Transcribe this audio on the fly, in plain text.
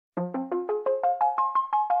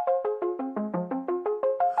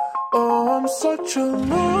I'm such a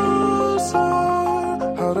loser.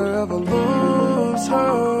 How'd I ever lose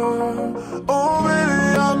her? Oh,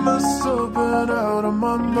 maybe I must have been out of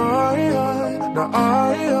my mind. Now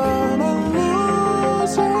I am a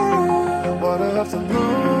loser. Why'd I have to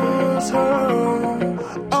lose her?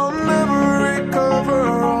 I'll never recover,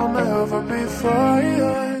 I'll never be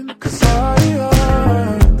fine. 'Cause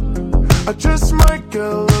I just might get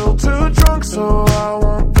a little too drunk, so I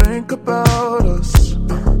won't think about us.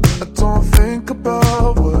 I don't think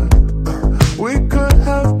about what we could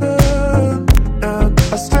have been. And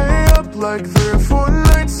I stay up like 3 or 4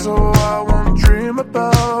 nights, so I won't dream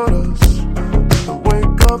about us. I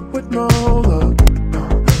wake up with no luck,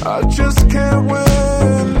 I just can't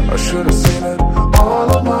win. I should've seen it all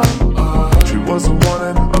along. She was a 1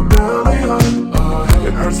 in a million.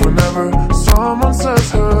 It hurts whenever someone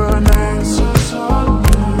says her name.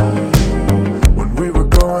 When we were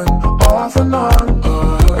going off and on,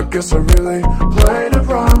 I guess I really played it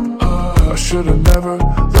wrong. I should've never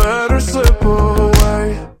let her slip away.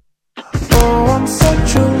 Oh, I'm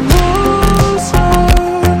such a loser.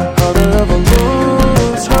 How'd I ever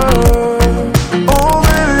lose her? Oh,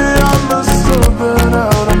 maybe I must have been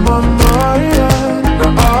out of my mind.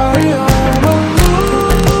 Now I am a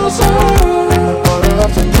loser. Why'd I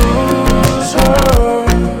have to lose her?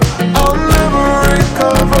 I'll never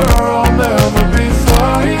recover, I'll never be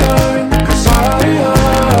fine. 'Cause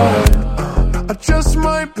I just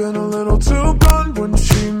might been a little too gone when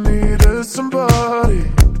she needed somebody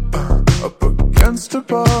up against her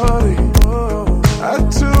body at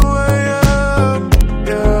 2 a.m.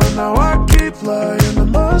 Yeah, now I keep lying to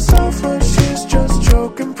myself like she's just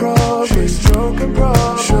joking probably. She's joking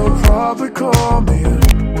probably. She'll probably call me and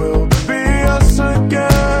we'll be us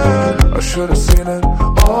again. I should've seen it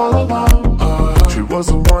all along. She was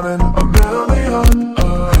a 1 in a million.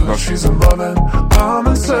 Now she's in love and I'm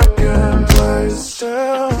in second place.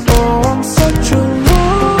 Oh, I'm such a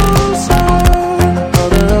loser.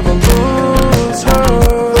 How'd I ever lose her?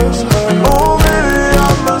 Oh, maybe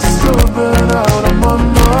I must have been out of my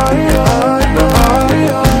mind. Now I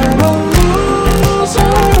am a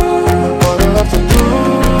loser. Why'd I have to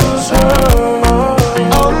lose her?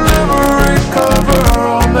 I'll never recover,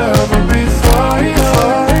 I'll never be fine.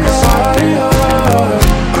 'Cause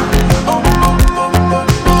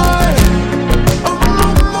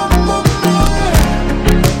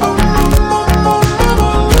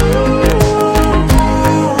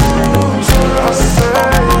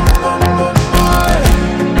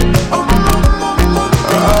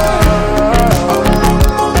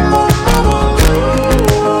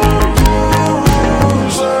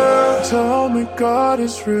tell me God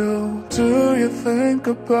is real. Do you think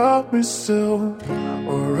about me still?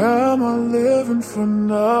 Or am I living for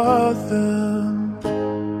nothing?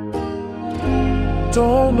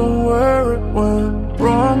 Don't know where it went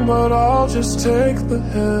wrong, but I'll just take the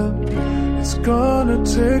hint. It's gonna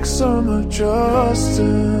take some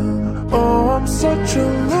adjusting. Oh, I'm such a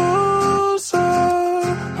loser.